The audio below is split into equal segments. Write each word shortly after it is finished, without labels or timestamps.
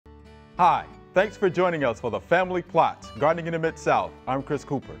Hi, thanks for joining us for the Family Plot, Gardening in the Mid-South. I'm Chris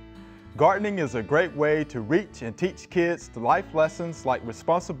Cooper. Gardening is a great way to reach and teach kids the life lessons like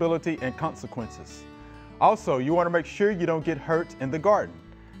responsibility and consequences. Also, you want to make sure you don't get hurt in the garden.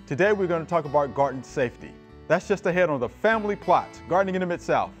 Today we're going to talk about garden safety. That's just ahead on the Family Plot, Gardening in the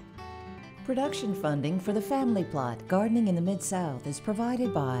Mid-South. Production funding for the Family Plot, Gardening in the Mid-South is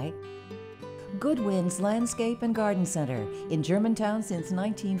provided by Goodwin's Landscape and Garden Center in Germantown since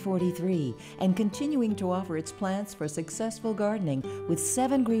 1943 and continuing to offer its plants for successful gardening with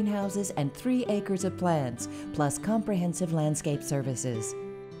 7 greenhouses and 3 acres of plants, plus comprehensive landscape services.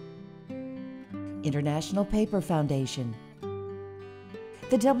 International Paper Foundation,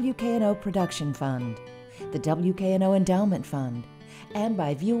 the WKNO Production Fund, the WKNO Endowment Fund, and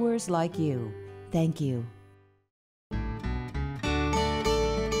by viewers like you. Thank you.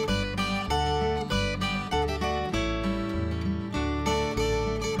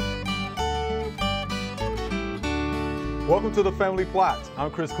 Welcome to the Family Plot. I'm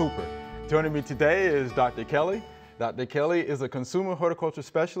Chris Cooper. Joining me today is Dr. Kelly. Dr. Kelly is a consumer horticulture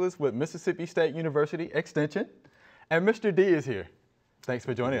specialist with Mississippi State University Extension. And Mr. D is here. Thanks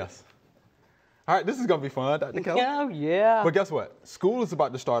for joining us. All right, this is going to be fun, Dr. Kelly. Oh, yeah. But guess what? School is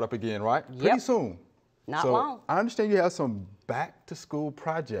about to start up again, right? Yep. Pretty soon. Not long. I understand you have some back-to-school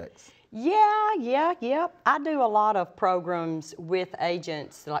projects. Yeah. I do a lot of programs with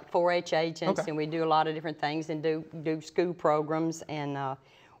agents, like 4-H agents, Okay. and we do a lot of different things and do school programs and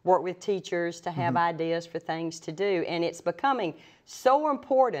work with teachers to have ideas for things to do. And it's becoming so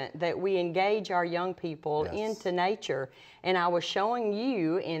important that we engage our young people into nature. And I was showing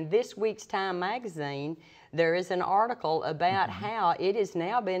you in this week's Time magazine, there is an article about how it has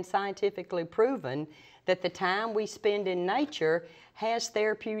now been scientifically proven that the time we spend in nature has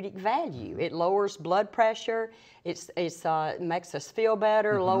therapeutic value. It lowers blood pressure, it makes us feel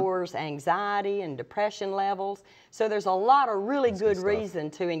better, lowers anxiety and depression levels. So there's a lot of really good reason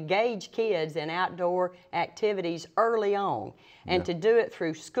to engage kids in outdoor activities early on. And to do it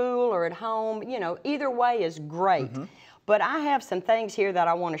through school or at home, you know, either way is great. But I have some things here that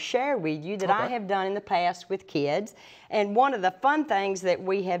I want to share with you that I have done in the past with kids. And one of the fun things that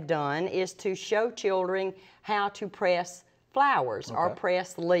we have done is to show children how to press flowers or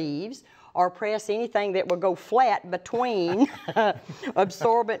press leaves or press anything that will go flat between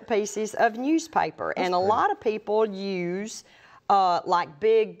absorbent pieces of newspaper. And a lot of people use like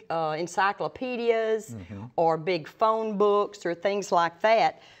big encyclopedias or big phone books or things like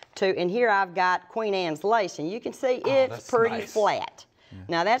that. And here I've got Queen Anne's lace, and you can see it's pretty flat.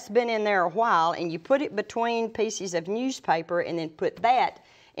 Now that's been in there a while, and you put it between pieces of newspaper and then put that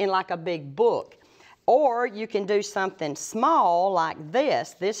in like a big book. Or you can do something small like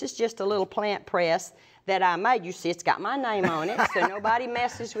this. This is just a little plant press that I made. You see it's got my name on it, so nobody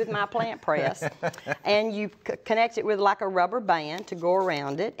messes with my plant press. And you connect it with like a rubber band to go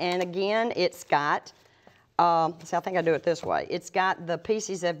around it. And again, it's got so I think I do it this way. It's got the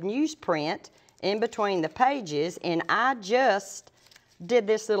pieces of newsprint in between the pages, and I just did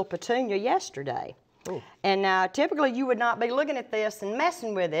this little petunia yesterday. Ooh. And now typically you would not be looking at this and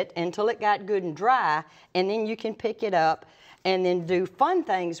messing with it until it got good and dry, and then you can pick it up and then do fun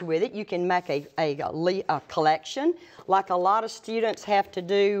things with it. You can make a collection, like a lot of students have to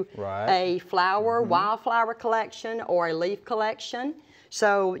do a flower, wildflower collection or a leaf collection.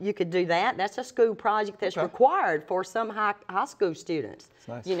 So you could do that. That's a school project that's required for some high school students,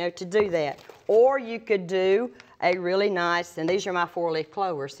 you know, to do that. Or you could do a really nice, and these are my 4-leaf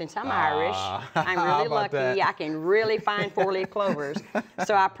clovers. Since I'm Irish, I'm really lucky. I can really find 4-leaf clovers.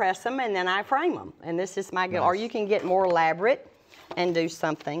 So I press them and then I frame them. And this is my Or you can get more elaborate and do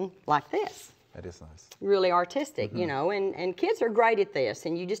something like this. That is nice. Really artistic, you know, and kids are great at this.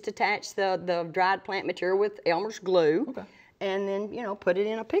 And you just attach the dried plant material with Elmer's glue. And then, you know, put it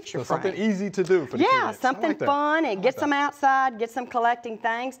in a picture frame. Something easy to do for the kids. Yeah, something fun, and get some outside, get some collecting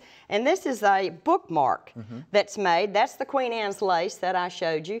things. And this is a bookmark that's made. That's the Queen Anne's lace that I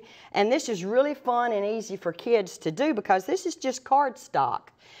showed you. And this is really fun and easy for kids to do because this is just cardstock.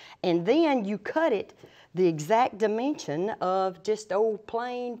 And then you cut it the exact dimension of just old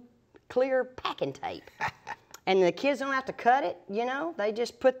plain clear packing tape. And the kids don't have to cut it, you know. They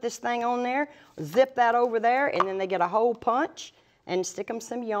just put this thing on there, zip that over there, and then they get a hole punch and stick them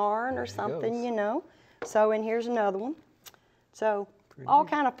some yarn or something, you know. So, and here's another one. So, all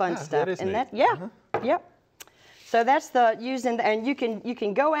kind of fun stuff. And that, yep. So that's the and you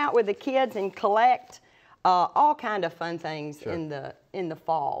can go out with the kids and collect all kind of fun things in the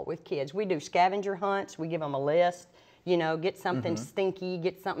fall with kids. We do scavenger hunts. We give them a list. You know, get something stinky,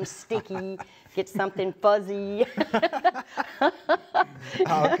 get something sticky, get something fuzzy.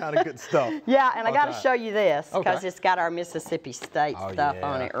 All kind of good stuff. Yeah, and I got to show you this because Okay. it's got our Mississippi State stuff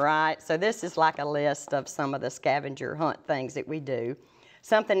on it, right? So this is like a list of some of the scavenger hunt things that we do.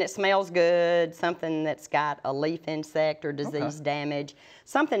 Something that smells good, something that's got a leaf insect or disease damage,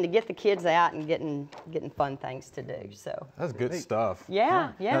 something to get the kids out and getting fun things to do. So That's good stuff.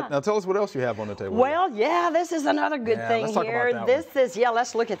 yeah, yeah. Now tell us what else you have on the table. Well, yeah, this is another good thing let's talk here. about that This is,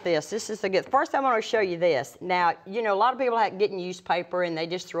 let's look at this. This is the good. First, I want to show you this. Now, you know, a lot of people like getting newspaper and they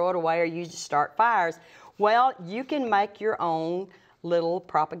just throw it away or use it to start fires. Well, you can make your own little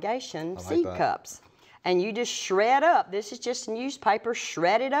propagation seed cups. And you just shred up. This is just newspaper,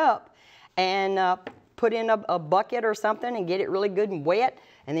 shred it up, and put in a bucket or something and get it really good and wet.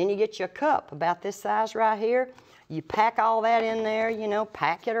 And then you get your cup about this size right here. You pack all that in there, you know,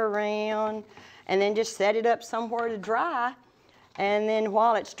 pack it around, and then just set it up somewhere to dry. And then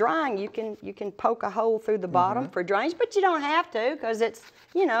while it's drying, you can poke a hole through the bottom for drainage, but you don't have to because it's,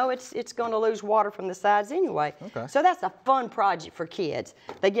 you know, it's going to lose water from the sides anyway. Okay. So So that's a fun project for kids.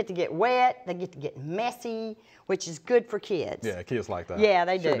 They get to get wet, they get to get messy, which is good for kids. Yeah, kids like that. Yeah,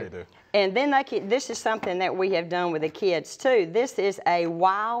 they do. Sure they do. And then this is something that we have done with the kids too. This is a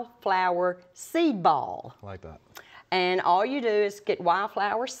wildflower seed ball. I like that. And all you do is get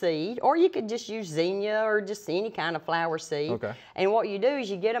wildflower seed, or you could just use zinnia or just any kind of flower seed. Okay. And what you do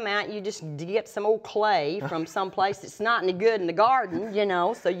is you get them out, you just get some old clay from some place that's not any good in the garden, you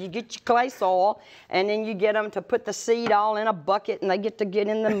know, so you get your clay soil, and then you get them to put the seed all in a bucket, and they get to get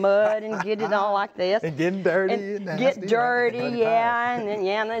in the mud and get it all like this. And getting dirty And and nasty. get dirty, and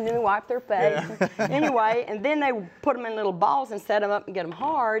then they wipe their face. Anyway, and then they put them in little balls and set them up and get them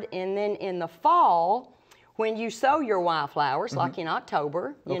hard, and then in the fall, when you sow your wildflowers, like in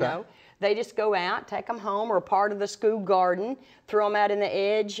October, you know, they just go out, take them home, or part of the school garden, throw them out in the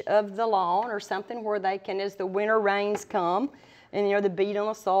edge of the lawn or something where they can, as the winter rains come, and you know, they beat on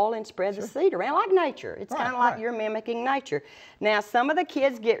the soil and spread the seed around like nature. It's kind of like you're mimicking nature. Now, some of the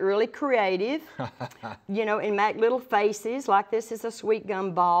kids get really creative, you know, and make little faces, like this is a sweet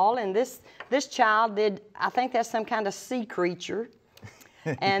gum ball, and this child did, I think that's some kind of sea creature.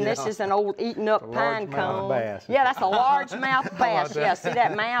 And this is an old eaten up pine cone. Bass. Yeah, that's a largemouth bass. Yeah, see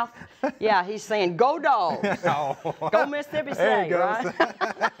that mouth? Yeah, he's saying, go dogs. Go Mississippi There State, you go.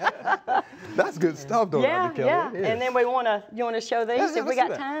 right? That's good stuff, though, Yeah, Dr. Kelly. yeah. It is. And then you want to show these if we let's do got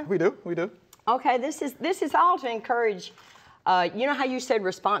that. time? We do. Okay, this is all to encourage, you know how you said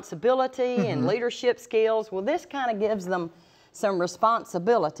responsibility and leadership skills? Well, this kind of gives them some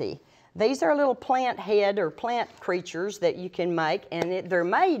responsibility. These are little plant head or plant creatures that you can make, and they're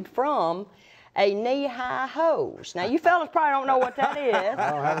made from a knee-high hose. Now, you fellas probably don't know what that is.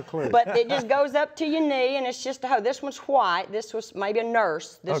 I don't have a clue. But it just goes up to your knee, and it's just a hose. This one's white. This was maybe a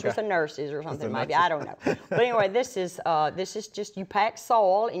nurse. This was a nurse's or something, maybe. I don't know. But anyway, this is just you pack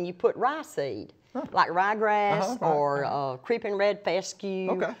soil and you put rye seed, like ryegrass or creeping red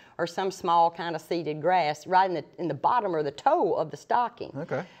fescue or some small kind of seeded grass right in the bottom or the toe of the stocking.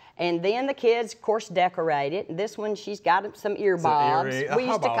 Okay. And then the kids, of course, decorate it. This one, she's got some ear bobs.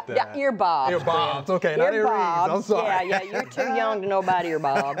 How about that? Yeah, ear bobs. Ear bobs, okay, not earrings, I'm sorry. Yeah, you're too young to know about ear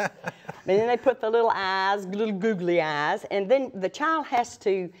bobs. And then they put the little eyes, little googly eyes, and then the child has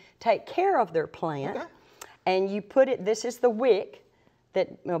to take care of their plant. Okay. And you put it, this is the wick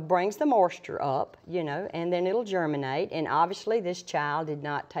that brings the moisture up, you know, and then it'll germinate. And obviously this child did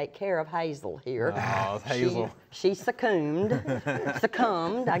not take care of Hazel here. Oh, Hazel. She succumbed,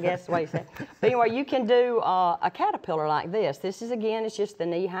 I guess the way you say it. But anyway, you can do a caterpillar like this. This is, again, it's just the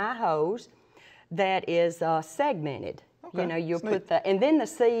knee-high hose that is segmented. Okay, You know, you'll that's put the, and then the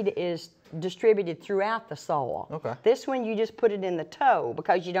seed is distributed throughout the soil. Okay. This one, you just put it in the toe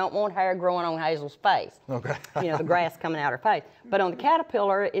because you don't want hair growing on Hazel's face. Okay. You know, the grass coming out her face. But on the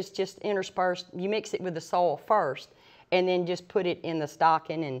caterpillar, it's just interspersed. You mix it with the soil first, and then just put it in the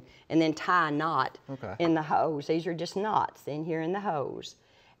stocking and then tie a knot in the hose. These are just knots in here in the hose.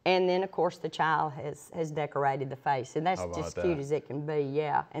 And then, of course, the child has decorated the face. And that's just cute as it can be,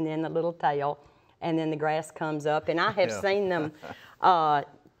 yeah. And then the little tail, and then the grass comes up. And I have seen them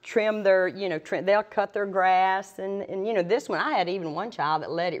trim their, you know, they'll cut their grass. And, you know, this one, I had even one child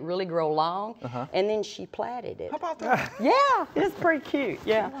that let it really grow long, and then she platted it. How about that? Yeah, it's pretty cute,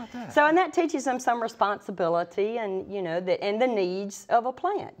 yeah. So, and that teaches them some responsibility and, you know, and the needs of a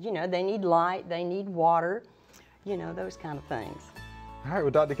plant. You know, they need light, they need water, you know, those kind of things. All right, well,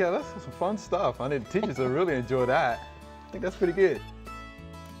 Dr. Kelly, that's some fun stuff. I know the teachers will really enjoy that. I think that's pretty good.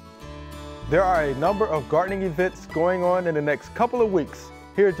 There are a number of gardening events going on in the next couple of weeks.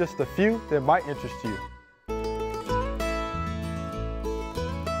 Here are just a few that might interest you.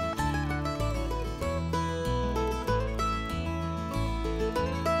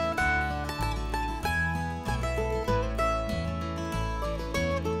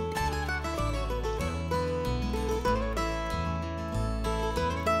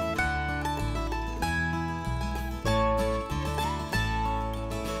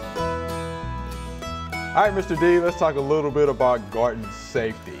 All right, Mr. D, let's talk a little bit about garden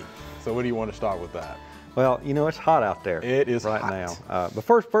safety. So what do you want to start with that? Well, you know, it's hot out there. It is right hot. now. But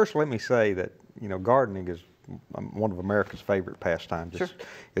first, let me say that, you know, gardening is one of America's favorite pastimes. Sure.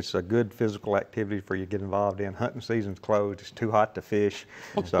 It's a good physical activity for you to get involved in. Hunting season's closed. It's too hot to fish.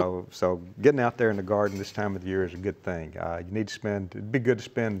 so getting out there in the garden this time of the year is a good thing. You need to it'd be good to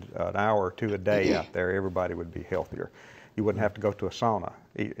spend an hour or two a day out there. Everybody would be healthier. You wouldn't have to go to a sauna.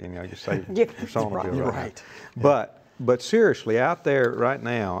 You know, you save your sauna bill. Right. But seriously, out there right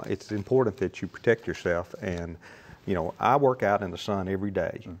now, it's important that you protect yourself. And, you know, I work out in the sun every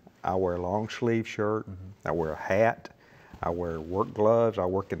day. I wear a long sleeve shirt. I wear a hat. I wear work gloves. I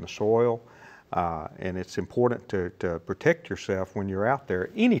work in the soil. And it's important to protect yourself when you're out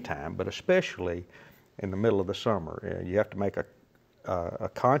there anytime, but especially in the middle of the summer. You have to make a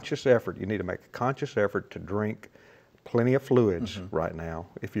conscious effort. You need to make a conscious effort to drink plenty of fluids right now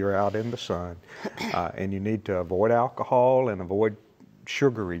if you're out in the sun. And you need to avoid alcohol and avoid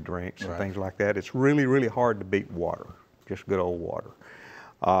sugary drinks and things like that. It's really, really hard to beat water, just good old water.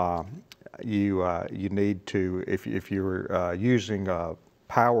 You need to, if you're using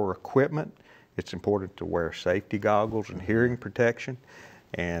power equipment, it's important to wear safety goggles and hearing protection.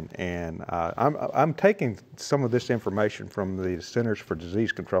 And I'm taking some of this information from the Centers for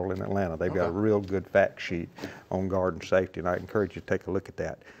Disease Control in Atlanta. They've got a real good fact sheet on garden safety, and I encourage you to take a look at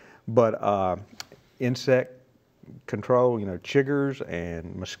that. But insect control, you know, chiggers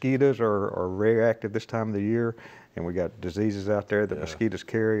and mosquitoes are very active this time of the year, and we got diseases out there that mosquitoes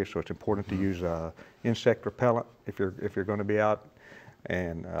carry, so it's important to use insect repellent if you're going to be out,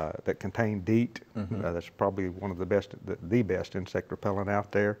 and that contain DEET. That's probably one of the best insect repellent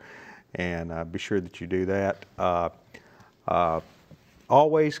out there, and be sure that you do that.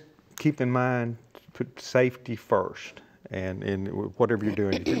 Always keep in mind, put safety first, and in whatever you're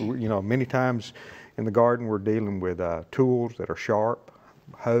doing. You know, many times in the garden we're dealing with tools that are sharp,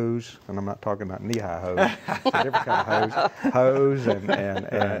 hose, and I'm not talking about knee-high hose, it's a different kind of hose,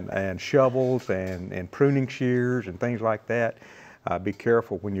 and shovels and pruning shears and things like that. Be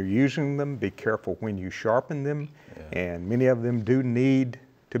careful when you're using them. Be careful when you sharpen them. And many of them do need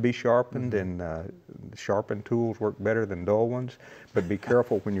to be sharpened, and sharpened tools work better than dull ones. But be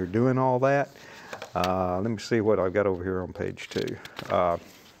careful when you're doing all that. Let me see what I've got over here on page 2.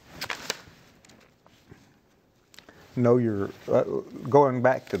 Know your, going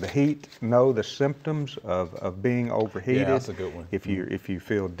back to the heat, know the symptoms of being overheated. Yeah, that's a good one. If you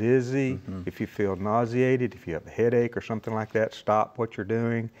feel dizzy, if you feel nauseated, if you have a headache or something like that, stop what you're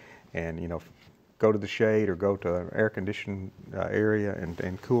doing and, you know, go to the shade or go to an air-conditioned area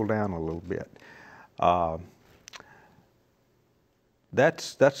and cool down a little bit.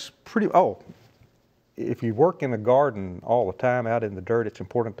 That's pretty, if you work in a garden all the time out in the dirt, it's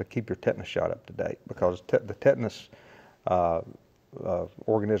important to keep your tetanus shot up to date, because the tetanus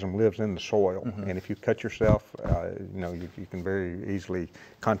organism lives in the soil, and if you cut yourself, you know, you can very easily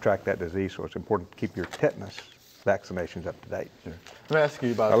contract that disease. So it's important to keep your tetanus vaccinations up to date. Sure. Let me ask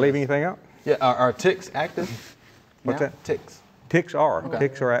you about. Did I leave anything out? Yeah, are ticks active? What's that? Ticks. Ticks are. Okay.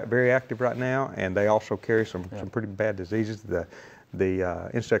 Ticks are very active right now, and they also carry some pretty bad diseases. The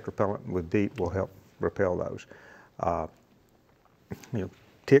insect repellent with DEET will help repel those. You know,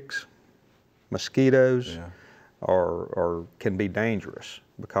 ticks, mosquitoes can be dangerous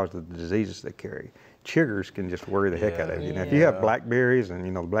because of the diseases they carry. Chiggers can just worry the heck out of you. Now, if you have blackberries, and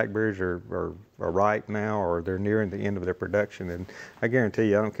you know the blackberries are ripe now, or they're nearing the end of their production, and I guarantee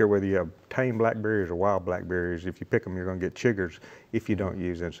you, I don't care whether you have tame blackberries or wild blackberries, if you pick them, you're going to get chiggers if you don't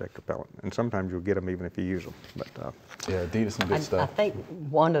use insect repellent. And sometimes you'll get them even if you use them. But yeah, DEET is some good stuff. I think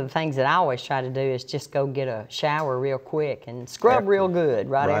one of the things that I always try to do is just go get a shower real quick and scrub real good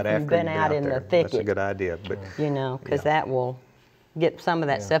right after you've been out in the thicket. That's a good idea. But you know, because that will get some of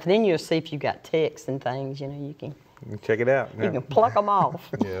that stuff. Then you'll see if you got ticks and things. You know, you can check it out. You can pluck them off.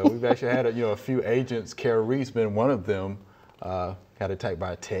 Yeah, we've actually had a few agents. Kara Reed's been one of them. Got attacked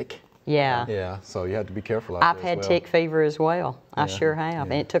by a tick. Yeah. Yeah. So you have to be careful out I've there had tick fever as well. I sure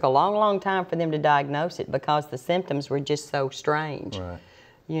have, and it took a long, long time for them to diagnose it because the symptoms were just so strange. Right.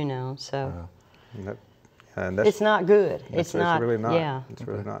 You know, so and it's not good. It's not. Really not. Yeah. It's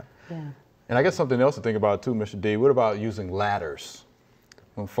really not. Yeah. And I guess something else to think about too, Mr. D. What about using ladders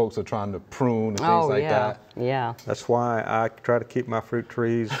when folks are trying to prune and things like that? Yeah. That's why I try to keep my fruit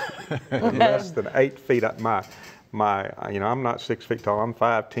trees less than 8 feet up. You know, I'm not 6 feet tall. I'm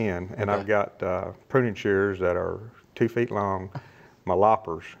 5'10", and I've got pruning shears that are 2 feet long, my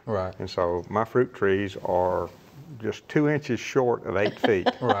loppers. Right. And so my fruit trees are just 2 inches short of 8 feet.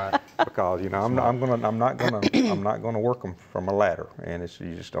 Right. Because, you know, I'm not gonna work them from a ladder, and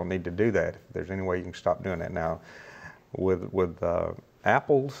you just don't need to do that. If there's any way you can stop doing that now, with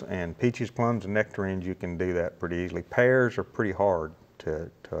apples and peaches, plums, and nectarines, you can do that pretty easily. Pears are pretty hard to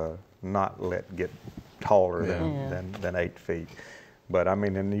not let get taller than 8 feet. But I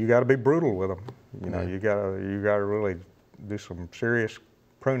mean, and you got to be brutal with them. You know, you gotta really do some serious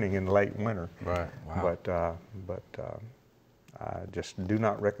pruning in the late winter. Right. Wow. But I just do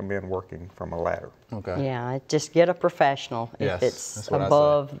not recommend working from a ladder. Okay. Yeah, just get a professional if it's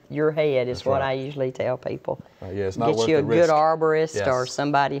above your head is what I usually tell people. Yeah, it's not Get worth you a the risk. good arborist or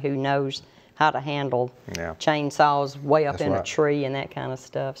somebody who knows how to handle chainsaws way up in a tree and that kind of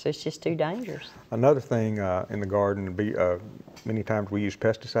stuff. So it's just too dangerous. Another thing in the garden, many times we use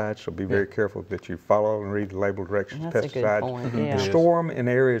pesticides, so be very careful that you follow and read the label directions. That's Pesticides. a good point. Store them in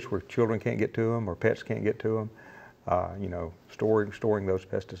areas where children can't get to them or pets can't get to them. You know, storing those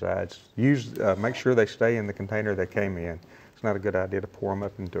pesticides. Make sure they stay in the container they came in. It's not a good idea to pour them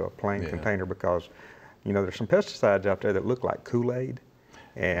up into a plain container because, you know, there's some pesticides out there that look like Kool-Aid,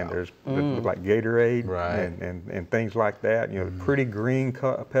 and that look like Gatorade, and things like that. You know, the pretty green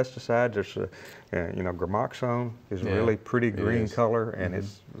pesticides. There's, you know, Gramoxone is a really pretty green color, and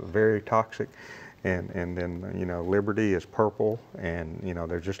it's very toxic. And then, you know, Liberty is purple, and, you know,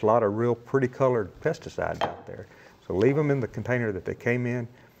 there's just a lot of real pretty colored pesticides out there. So leave them in the container that they came in,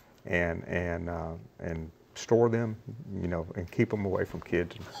 and store them, you know, and keep them away from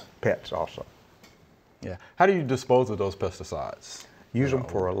kids and pets also. Yeah. How do you dispose of those pesticides? Use them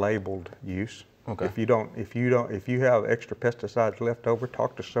for a labeled use. Okay. If you have extra pesticides left over,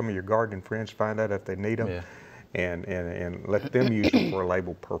 talk to some of your gardening friends, find out if they need them. Yeah. And let them use it for a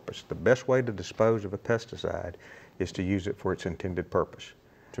labeled purpose. The best way to dispose of a pesticide is to use it for its intended purpose.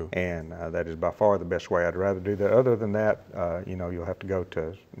 True. And that is by far the best way. I'd rather do that. Other than that, you know, you'll have to go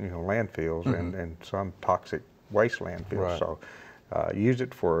to, you know, landfills and some toxic waste landfills. Right. So use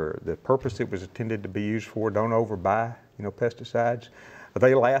it for the purpose it was intended to be used for. Don't overbuy, you know, pesticides.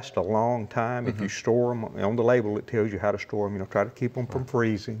 They last a long time if you store them. On the label it tells you how to store them. You know, try to keep them from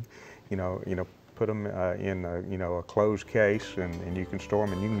freezing. You know, put them in a closed case, and you can store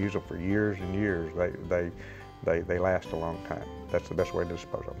them, and you can use them for years and years. They last a long time. That's the best way to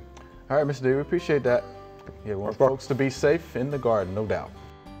dispose of them. All right, Mr. D, we appreciate that. Yeah, we want folks to be safe in the garden, no doubt.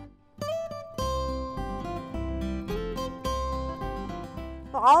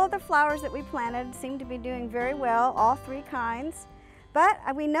 Well, all of the flowers that we planted seem to be doing very well, all 3 kinds. But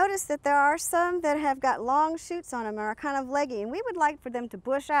we noticed that there are some that have got long shoots on them and are kind of leggy, and we would like for them to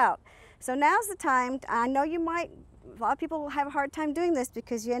bush out. So now's the time. I know a lot of people will have a hard time doing this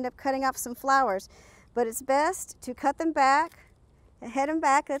because you end up cutting off some flowers, but it's best to cut them back, head them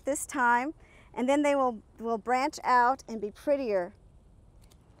back at this time, and then they will branch out and be prettier.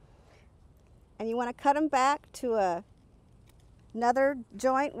 And you want to cut them back to another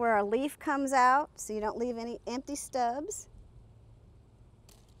joint where a leaf comes out so you don't leave any empty stubs.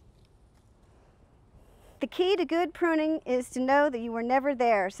 The key to good pruning is to know that you were never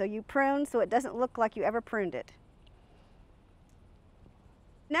there, so you prune so it doesn't look like you ever pruned it.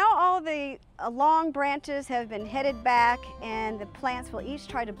 Now all the long branches have been headed back, and the plants will each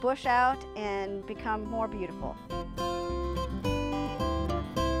try to bush out and become more beautiful.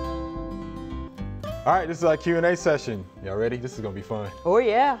 All right, this is our Q&A session. Y'all ready? This is gonna be fun. Oh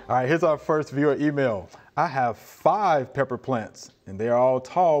yeah. All right, here's our first viewer email. I have 5 pepper plants, and they are all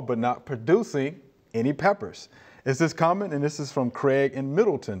tall but not producing any peppers. Is this common? And this is from Craig in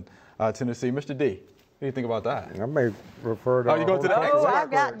Middleton, Tennessee. Mr. D, what do you think about that? I may refer to. Oh, you go to the next Oh, one? I've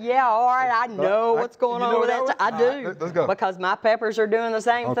got, all right, I know what's going on with that. I do. All right, let's go. Because my peppers are doing the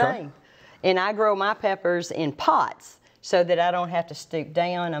same thing. And I grow my peppers in pots so that I don't have to stoop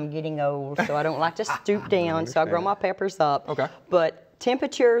down. I'm getting old, so I don't like to stoop down, so I grow my peppers up. Okay. But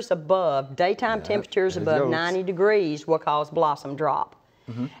temperatures above, daytime temperatures above 90 degrees will cause blossom drop.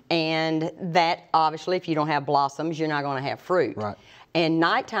 And that, obviously, if you don't have blossoms, you're not going to have fruit. Right. And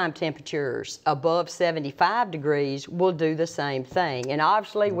nighttime temperatures above 75 degrees will do the same thing. And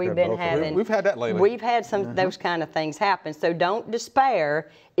obviously, we've had that lately. We've had some those kind of things happen. So don't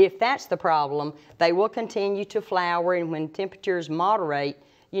despair if that's the problem. They will continue to flower, and when temperatures moderate,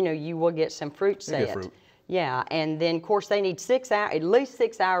 you know, you will get some fruit set. Get fruit. Yeah, and then of course they need 6 hours, at least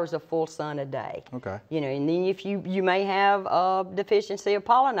 6 hours of full sun a day. Okay. You know, and then if you may have a deficiency of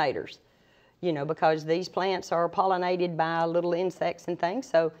pollinators, you know, because these plants are pollinated by little insects and things.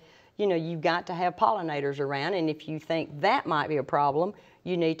 So, you know, you've got to have pollinators around, and if you think that might be a problem,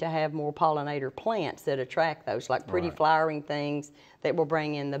 you need to have more pollinator plants that attract those, like pretty flowering things that will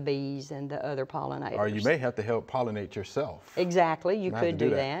bring in the bees and the other pollinators. Or you may have to help pollinate yourself. Exactly, you could do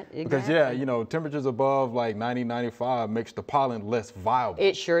that. Exactly. Because yeah, you know, temperatures above like 90, 95 makes the pollen less viable.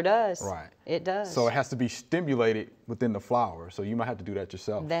 It sure does. Right. It does. So it has to be stimulated within the flower. So you might have to do that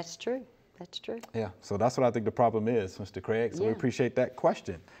yourself. That's true. That's true. Yeah, so that's what I think the problem is, Mr. Craig. So we appreciate that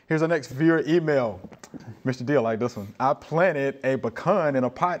question. Here's our next viewer email. Mr. D, I like this one. I planted a pecan in a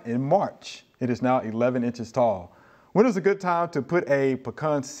pot in March. It is now 11 inches tall. When is a good time to put a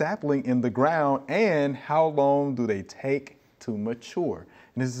pecan sapling in the ground, and how long do they take to mature?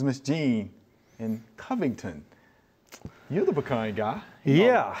 And this is Miss Jean in Covington. You're the pecan guy.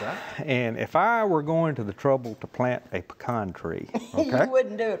 Yeah, and if I were going to the trouble to plant a pecan tree, You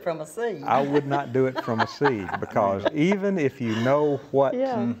wouldn't do it from a seed. I would not do it from a seed, because even if you know what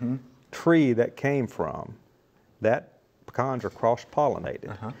tree that came from, that pecans are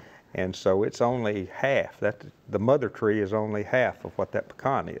cross-pollinated. And so it's only half. The mother tree is only half of what that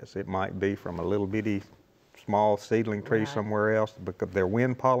pecan is. It might be from a little bitty small seedling tree somewhere else, because they're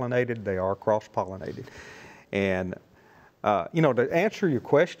wind-pollinated, they are cross-pollinated. And you know, to answer your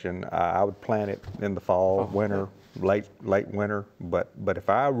question, I would plant it in the fall, winter, late winter. But if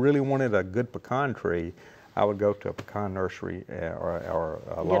I really wanted a good pecan tree, I would go to a pecan nursery or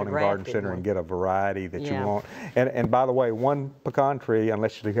a lawn and garden center and get a variety that you want. And by the way, one pecan tree,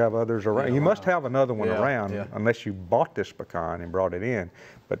 unless you have others around, you must have another one around unless you bought this pecan and brought it in.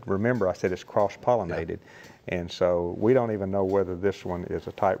 But remember, I said it's cross-pollinated. And so we don't even know whether this one is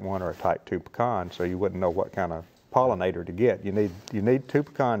a type 1 or a type 2 pecan, so you wouldn't know what kind of pollinator to get. You need 2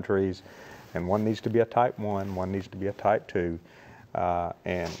 pecan trees, and one needs to be a type 1, one needs to be a type 2,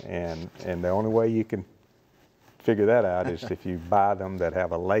 and the only way you can figure that out is if you buy them that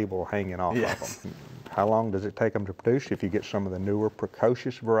have a label hanging off of them. How long does it take them to produce? If you get some of the newer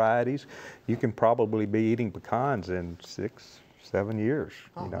precocious varieties, you can probably be eating pecans in 6, 7 years,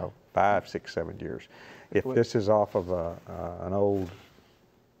 you know, 5, 6, 7 years. If this is off of an old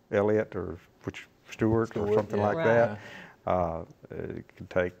Elliott or Stewart or something like that, it could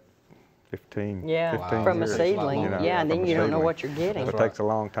take 15 from years, a seedling, you know, and then you don't know what you're getting. It takes a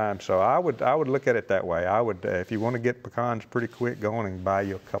long time. So I would look at it that way. I would, if you want to get pecans pretty quick going, and buy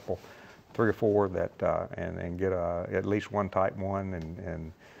you a couple, 3 or 4 that, and get at least one type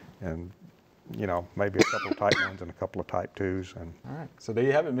 1 and you know, maybe a couple of type 1s and a couple of type 2s. And all right, so there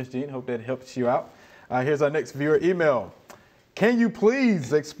you have it, Miss Jean. Hope that helps you out. Here's our next viewer email. Can you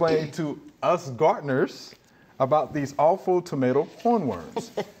please explain to us gardeners about these awful tomato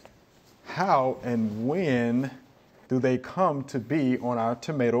hornworms? How and when do they come to be on our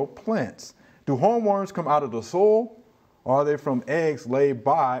tomato plants? Do hornworms come out of the soil, or are they from eggs laid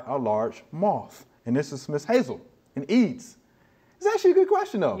by a large moth? And this is Miss Hazel in Eads. It's actually a good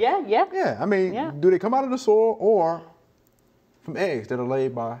question, though. Yeah, I mean, do they come out of the soil or from eggs that are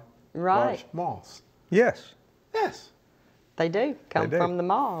laid by large moths? Yes. Yes. They do come from the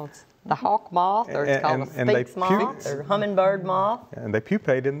moths. The hawk moth, or it's called a sphinx moth, or hummingbird moth. And they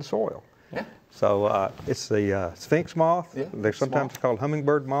pupate in the soil. Yeah. So it's the sphinx moth. Yeah, they're sometimes called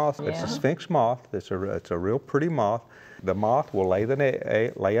hummingbird moth. It's a sphinx moth. It's a real pretty moth. The moth will lay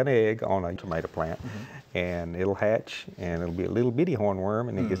an egg on a tomato plant, and it'll hatch, and it'll be a little bitty hornworm,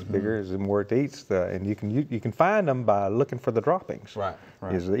 and it gets bigger as the more it eats. And you can find them by looking for the droppings. Right.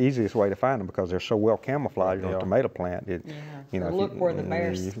 Is the easiest way to find them, because they're so well camouflaged on a tomato plant. You know, look where the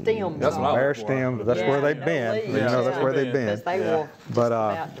bare stems that's are. Bare stems. That's where they've been. You know, that's where they've been. Because they will just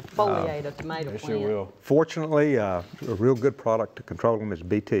about defoliate a tomato plant. Sure will. Fortunately, a real good product to control them is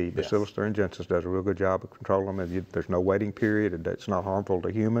BT. Bacillus thuringiensis does a real good job of controlling them. There's no waiting period. It's not harmful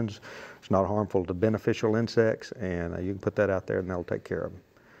to humans. It's not harmful to beneficial insects, and you can put that out there and they'll take care of them.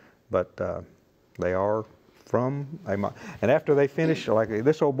 But they are from a moth. And after they finish, like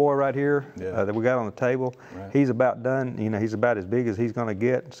this old boy right here that we got on the table, he's about done. You know, he's about as big as he's going to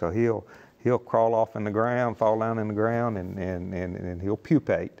get. So he'll crawl off in the ground, fall down in the ground, and he'll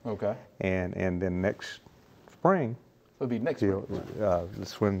pupate. Okay. And then next spring, it'll be next spring.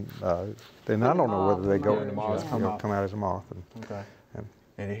 That's when. Then I don't know whether they go come out as a moth.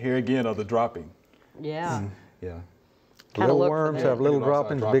 And here again are the dropping. Yeah. Yeah. Little worms have little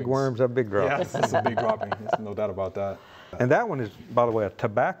droppings, big worms have big droppings. Yeah, it's a big dropping. There's no doubt about that. And that one is, by the way, a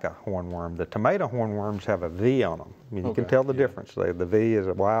tobacco hornworm. The tomato hornworms have a V on them. I mean, you can tell the difference. The V is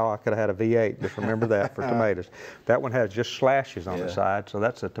wow, I could have had a V8. Just remember that for tomatoes. That one has just slashes on the side, so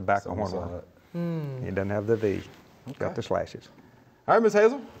that's a tobacco hornworm. It doesn't have the V. It's got the slashes. All right, Ms.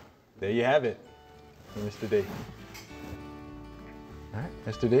 Hazel, there you have it. Mr. D. All right,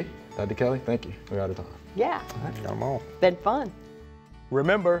 Mr. D, Dr. Kelly, thank you. We're out of time. Yeah. Come on. Been fun.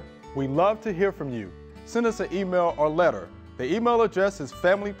 Remember, we love to hear from you. Send us an email or letter. The email address is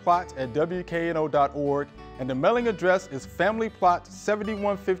familyplot@wkno.org, and the mailing address is Family Plot,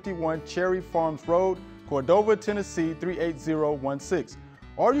 7151 Cherry Farms Road, Cordova, Tennessee 38016.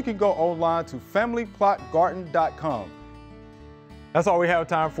 Or you can go online to familyplotgarden.com. That's all we have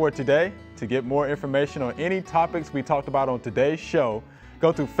time for today. To get more information on any topics we talked about on today's show,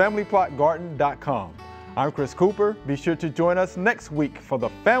 go to familyplotgarden.com. I'm Chris Cooper. Be sure to join us next week for the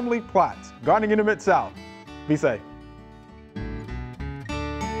Family Plot, Gardening in the Mid-South. Be safe.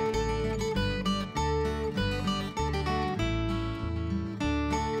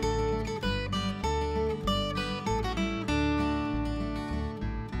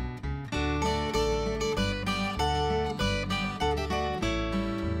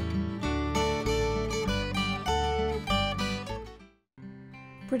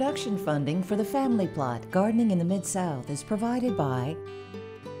 Production funding for the Family Plot, Gardening in the Mid-South is provided by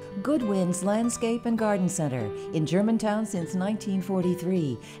Good Winds Landscape and Garden Center in Germantown since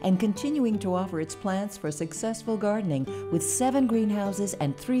 1943 and continuing to offer its plants for successful gardening with 7 greenhouses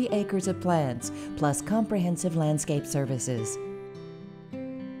and 3 acres of plants, plus comprehensive landscape services.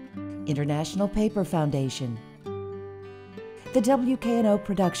 International Paper Foundation, the WKNO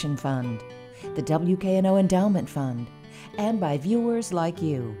Production Fund, the WKNO Endowment Fund, and by viewers like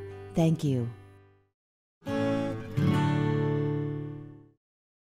you. Thank you.